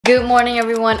Good morning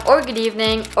everyone, or good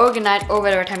evening, or good night, or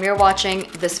whatever time you're watching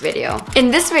this video.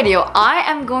 In this video, I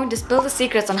am going to spill the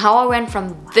secrets on how I went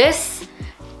from this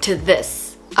to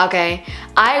this. Okay,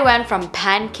 I went from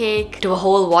pancake to a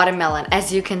whole watermelon,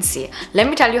 as you can see. Let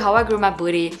me tell you how I grew my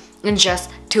booty in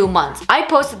just 2 months. I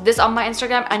posted this on my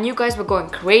Instagram and you guys were going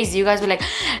crazy. You guys were like,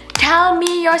 tell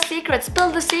me your secrets,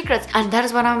 spill the secrets. And that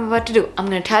is what I'm about to do. I'm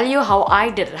gonna tell you how I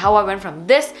did it, how I went from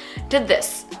this to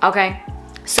this, okay?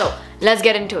 So let's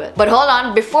get into it. But hold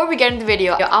on, before we get into the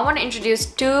video, I want to introduce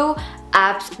 2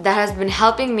 apps that has been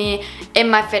helping me in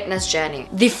my fitness journey.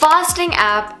 The fasting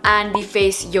app and the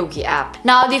Face Yogi app.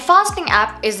 Now the fasting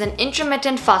app is an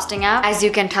intermittent fasting app, as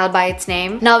you can tell by its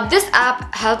name. Now this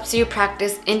app helps you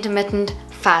practice intermittent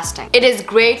fasting. It is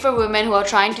great for women who are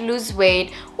trying to lose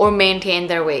weight or maintain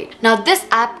their weight. Now this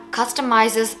app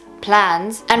customizes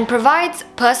plans and provides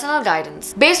personal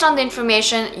guidance based on the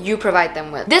information you provide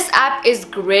them with. This app is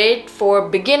great for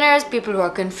beginners, people who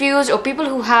are confused, or people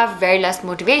who have very less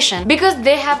motivation because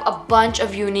they have a bunch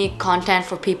of unique content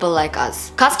for people like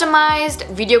us. Customized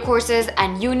video courses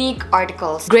and unique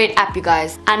articles. Great app, you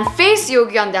guys. And Face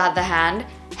Yogi, on the other hand,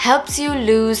 helps you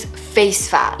lose face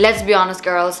fat. Let's be honest,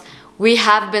 girls, we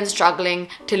have been struggling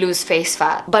to lose face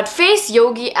fat. But Face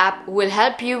Yogi app will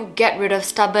help you get rid of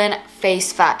stubborn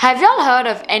face fat. Have y'all heard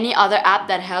of any other app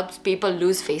that helps people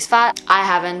lose face fat? I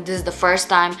haven't. This is the first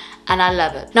time and I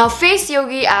love it. Now Face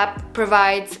Yogi app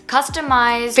provides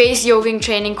customized face yoga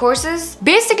training courses.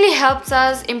 Basically helps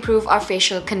us improve our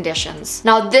facial conditions.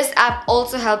 Now this app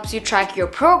also helps you track your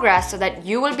progress so that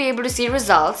you will be able to see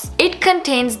results. It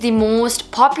contains the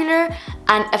most popular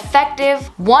and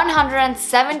effective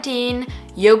 117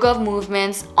 yoga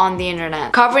movements on the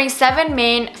internet, covering 7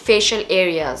 main facial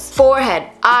areas: forehead,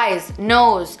 eyes,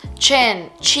 nose, chin,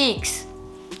 cheeks,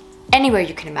 anywhere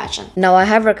you can imagine. Now I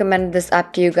have recommended this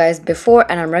app to you guys before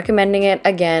and I'm recommending it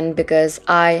again because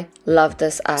I love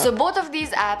this app. So both of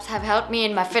these apps have helped me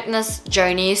in my fitness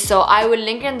journey, so I will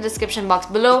link it in the description box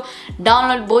below.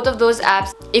 Download both of those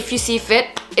apps if you see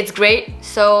fit. It's great.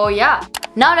 So yeah.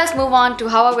 Now let's move on to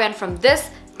how I went from this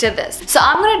to this. So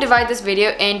I'm gonna divide this video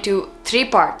into 3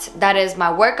 parts. That is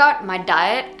my workout, my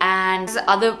diet, and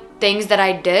other things that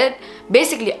I did.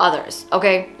 Basically others,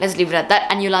 okay? Let's leave it at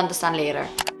that and you'll understand later.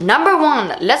 Number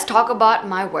 1, let's talk about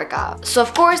my workout. So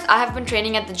of course I have been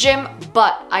training at the gym,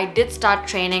 but I did start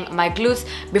training my glutes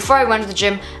before I went to the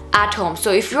gym at home.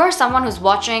 So if you're someone who's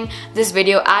watching this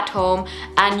video at home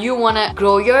and you wanna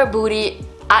grow your booty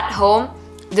at home,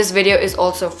 this video is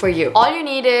also for you. All you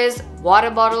need is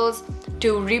water bottles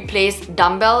to replace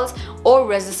dumbbells or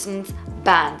resistance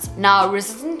bands. Now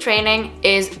resistance training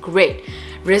is great.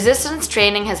 Resistance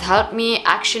training has helped me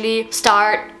actually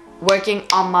start working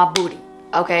on my booty.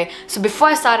 Okay, so before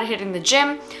I started hitting the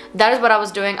gym, that is what I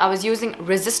was doing. I was using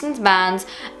resistance bands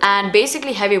and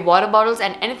basically heavy water bottles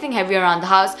and anything heavy around the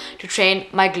house to train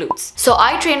my glutes. So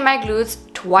I train my glutes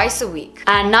twice a week.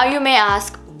 And now you may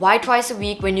ask, why twice a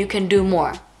week when you can do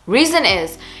more? Reason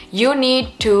is, you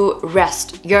need to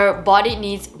rest. Your body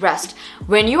needs rest.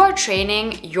 When you are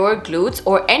training your glutes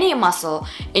or any muscle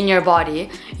in your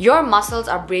body, your muscles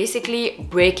are basically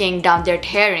breaking down, they're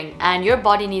tearing, and your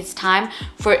body needs time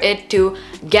for it to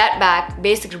get back,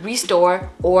 basically restore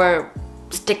or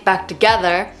stick back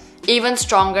together even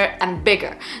stronger and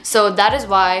bigger. So that is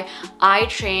why I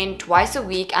train twice a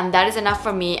week, and that is enough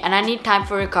for me, and I need time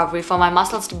for recovery for my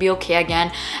muscles to be okay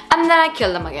again, and then I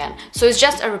kill them again. So it's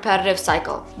just a repetitive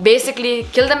cycle. Basically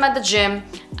kill them at the gym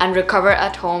and recover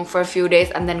at home for a few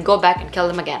days and then go back and kill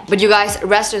them again. But you guys,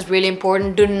 rest is really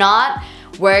important. Do not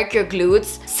work your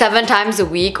glutes 7 times a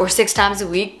week or 6 times a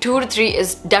week. 2 to 3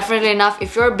 is definitely enough.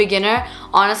 If you're a beginner,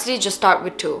 honestly just start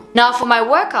with 2. Now for my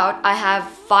workout, I have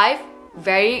 5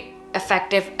 very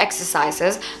effective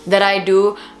exercises that I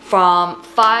do from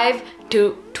 5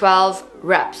 to 12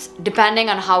 reps depending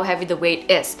on how heavy the weight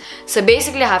is. So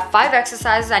basically I have 5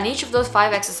 exercises, and each of those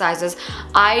 5 exercises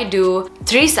I do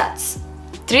 3 sets.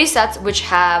 3 sets which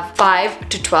have 5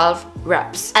 to 12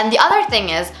 reps. And the other thing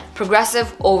is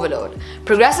progressive overload.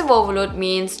 Progressive overload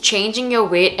means changing your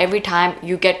weight every time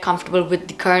you get comfortable with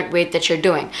the current weight that you're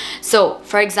doing. So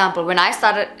for example, when I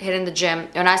started hitting the gym,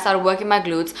 when I started working my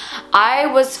glutes, I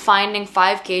was finding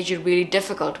 5 kg really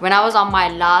difficult. When I was on my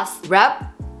last rep,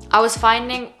 I was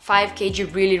finding 5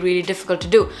 kg really difficult to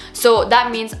do. So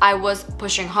that means I was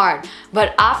pushing hard.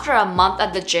 But after a month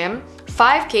at the gym,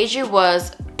 5 kg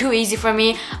was too easy for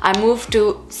me. I moved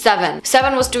to 7.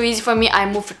 7 was too easy for me.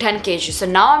 I moved to 10 kg. So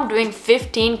now I'm doing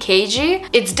 15 kg.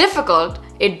 It's difficult.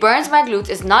 It burns my glutes.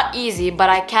 It's not easy, but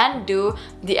I can do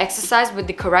the exercise with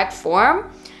the correct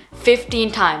form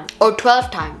 15 times or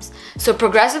 12 times. So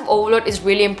progressive overload is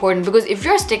really important, because if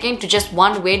you're sticking to just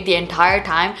one weight the entire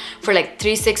time for like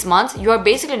 3-6 months, you are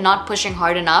basically not pushing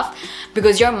hard enough,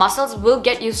 because your muscles will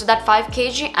get used to that 5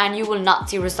 kg and you will not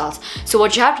see results. So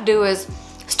what you have to do is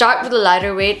start with a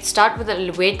lighter weight, start with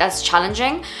a weight that's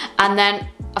challenging, and then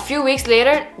a few weeks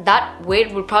later, that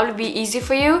weight will probably be easy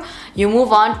for you. You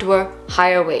move on to a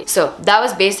higher weight. So that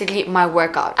was basically my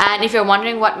workout. And if you're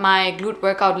wondering what my glute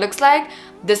workout looks like,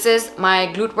 this is my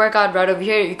glute workout right over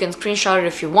here. You can screenshot it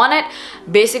if you want it.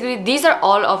 Basically, these are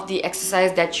all of the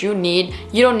exercise that you need.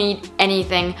 You don't need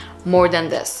anything more than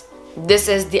this. This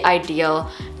is the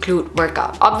ideal glute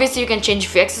workout. Obviously, you can change a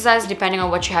few exercises depending on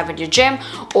what you have at your gym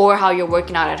or how you're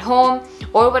working out at home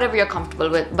or whatever you're comfortable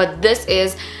with. But this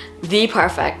is the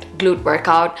perfect glute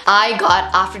workout I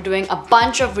got after doing a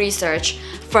bunch of research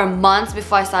for months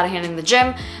before I started hitting the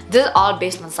gym. This is all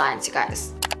based on science, you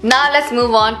guys. Now let's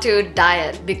move on to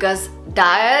diet, because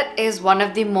diet is one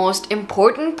of the most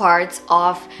important parts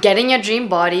of getting your dream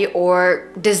body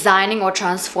or designing or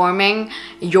transforming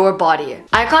your body.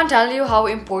 I can't tell you how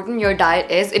important your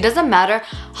diet is. It doesn't matter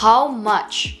how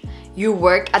much you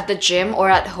work at the gym or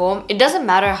at home. It doesn't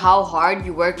matter how hard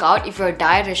you work out. If your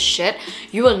diet is shit,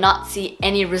 you will not see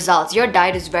any results. Your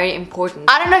diet is very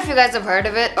important. I don't know if you guys have heard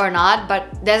of it or not,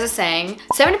 but there's a saying,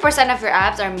 70% of your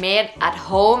abs are made at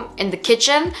home in the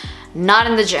kitchen, not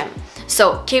in the gym.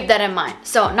 So keep that in mind.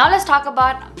 So now let's talk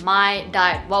about my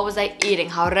diet. What was I eating?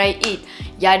 How did I eat?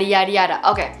 Yada yada yada.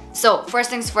 Okay, so first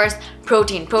things first,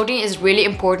 protein. Protein is really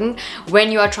important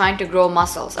when you are trying to grow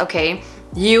muscles, okay?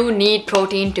 You need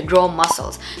protein to grow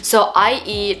muscles. So I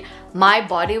eat my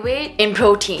body weight in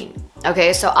protein.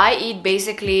 Okay, so I eat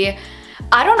basically,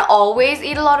 I don't always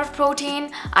eat a lot of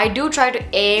protein. I do try to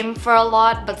aim for a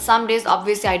lot, but some days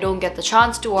obviously I don't get the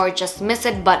chance to or just miss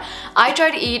it. But I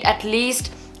try to eat at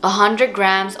least 100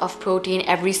 grams of protein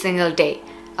every single day.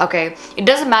 Okay, it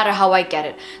doesn't matter how I get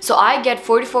it. So I get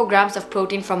 44 grams of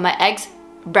protein from my eggs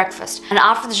breakfast, and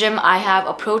after the gym I have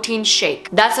a protein shake.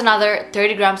 That's another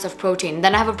 30 grams of protein.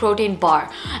 Then I have a protein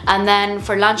bar, and then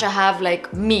for lunch I have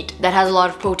like meat that has a lot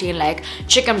of protein, like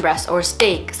chicken breast or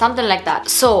steak, something like that.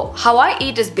 So how I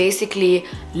eat is basically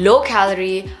low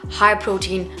calorie, high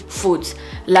protein foods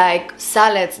like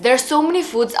salads. There's so many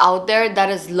foods out there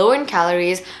that is low in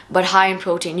calories but high in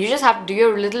protein. You just have to do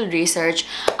your little research.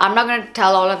 I'm not gonna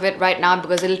tell all of it right now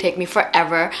because it'll take me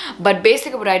forever, but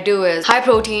basically what I do is high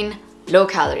protein, low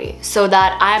calorie, so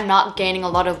that I am not gaining a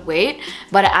lot of weight,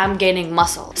 but I am gaining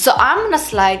muscle. So I'm on a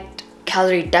slight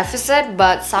calorie deficit,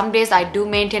 but some days I do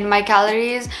maintain my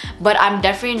calories, but I'm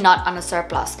definitely not on a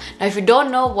surplus. Now, if you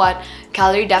don't know what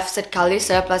calorie deficit, calorie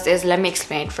surplus is, let me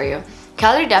explain it for you.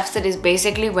 Calorie deficit is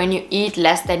basically when you eat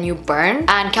less than you burn,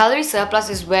 and calorie surplus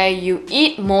is where you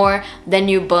eat more than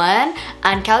you burn,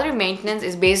 and calorie maintenance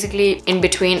is basically in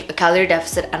between a calorie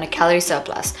deficit and a calorie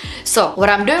surplus. So what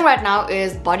I'm doing right now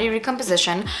is body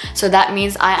recomposition. So that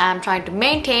means I am trying to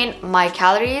maintain my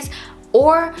calories,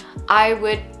 or I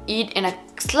would eat in a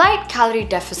slight calorie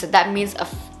deficit. That means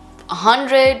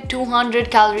 100, 200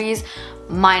 calories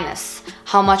minus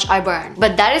how much I burn.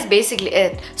 But that is basically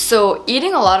it. So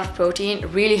eating a lot of protein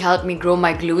really helped me grow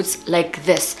my glutes like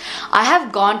this. I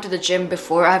have gone to the gym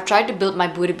before, I've tried to build my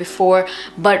booty before,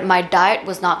 but my diet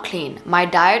was not clean. My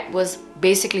diet was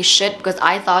basically shit because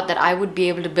I thought that I would be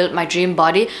able to build my dream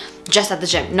body just at the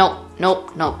gym. No,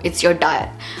 it's your diet.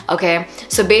 Okay,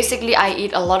 so basically I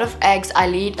eat a lot of eggs, I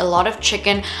eat a lot of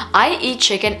chicken. I eat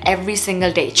chicken every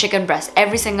single day, chicken breast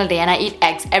every single day, and I eat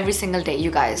eggs every single day,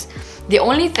 you guys. The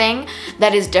only thing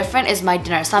that is different is my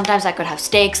dinner. Sometimes I could have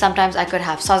steak, sometimes I could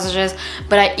have sausages,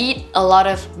 but I eat a lot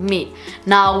of meat.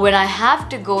 Now when I have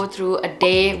to go through a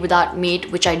day without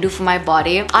meat, which I do for my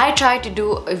body, I try to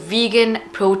do a vegan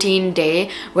protein day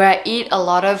where I eat a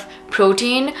lot of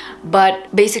protein,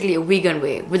 but basically a vegan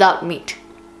way without meat.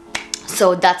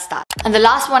 So that's that. And the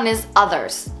last one is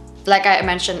others. Like I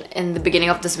mentioned in the beginning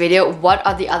of this video, what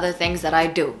are the other things that I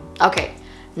do? Okay,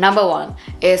 number one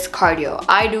is cardio.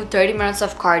 I do 30 minutes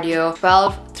of cardio,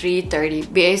 12, 3, 30.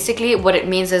 Basically what it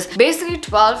means is, basically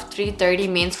 12, 3, 30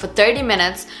 means for 30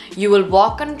 minutes you will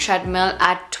walk on a treadmill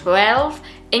at 12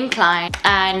 incline,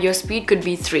 and your speed could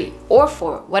be 3 or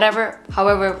 4, whatever,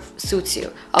 however suits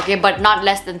you, okay, but not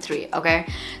less than 3, okay?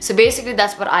 So basically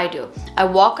that's what I do. I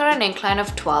walk on an incline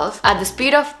of 12 at the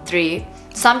speed of 3,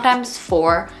 sometimes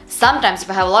 4, sometimes if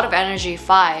I have a lot of energy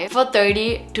 5, for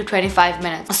 30 to 25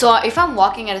 minutes. So if I'm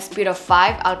walking at a speed of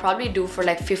 5, I'll probably do for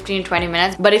like 15-20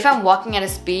 minutes, but if I'm walking at a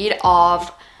speed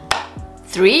of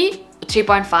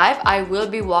 3.5, I will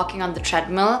be walking on the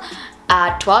treadmill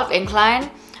at 12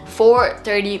 incline for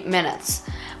 30 minutes.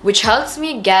 which helps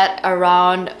me get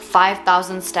around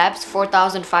 5,000 steps,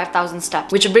 4,000, 5,000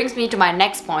 steps, which brings me to my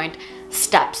next point,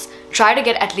 steps. Try to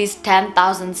get at least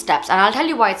 10,000 steps, and I'll tell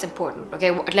you why it's important.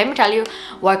 Okay, let me tell you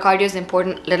why cardio is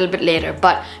important a little bit later,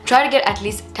 but try to get at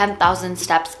least 10,000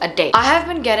 steps a day. I have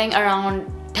been getting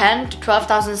around 10 to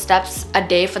 12,000 steps a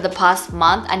day for the past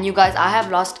month, and you guys, I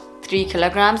have lost 3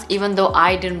 kilograms even though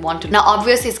I didn't want to. Now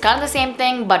obviously it's kind of the same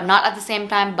thing but not at the same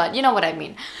time, but you know what I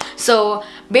mean. So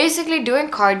basically doing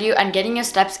cardio and getting your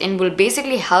steps in will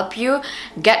basically help you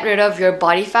get rid of your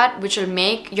body fat, which will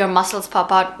make your muscles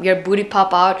pop out, your booty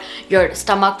pop out, your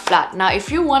stomach flat. Now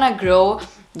if you want to grow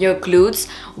your glutes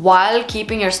while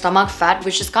keeping your stomach fat,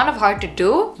 which is kind of hard to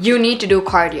do, you need to do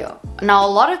cardio. Now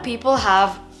a lot of people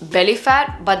have belly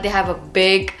fat but they have a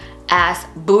big ass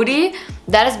booty.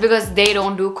 That is because they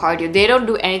don't do cardio. They don't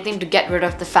do anything to get rid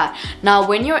of the fat. Now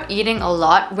when you're eating a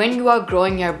lot, when you are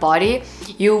growing your body,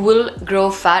 you will grow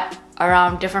fat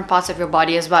around different parts of your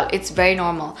body as well. It's very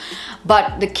normal.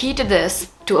 But the key to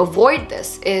this, to avoid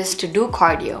this, is to do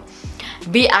cardio.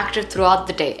 Be active throughout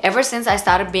the day. Ever since I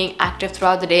started being active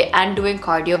throughout the day and doing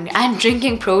cardio and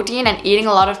drinking protein and eating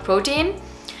a lot of protein,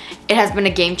 it has been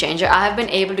a game changer. I have been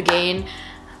able to gain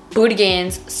booty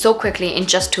gains so quickly in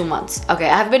just 2 months. Okay,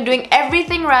 I have been doing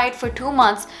everything right for 2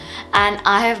 months and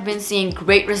I have been seeing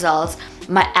great results.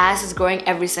 My ass is growing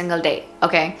every single day.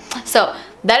 Okay, so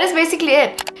that is basically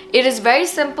it. It is very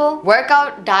simple.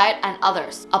 Workout, diet, and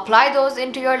others. Apply those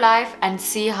into your life and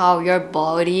see how your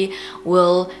body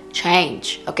will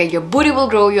change. Okay, your booty will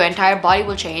grow, your entire body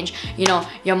will change. You know,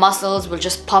 your muscles will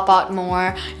just pop out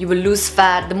more. You will lose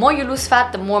fat. The more you lose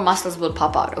fat, the more muscles will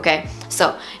pop out. Okay,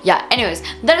 so yeah, anyways,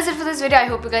 that is it for this video. I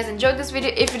hope you guys enjoyed this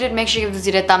video. If you did, make sure you give this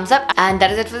video a thumbs up. And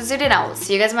that is it for this video. Now, we'll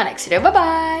see you guys in my next video. Bye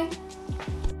bye.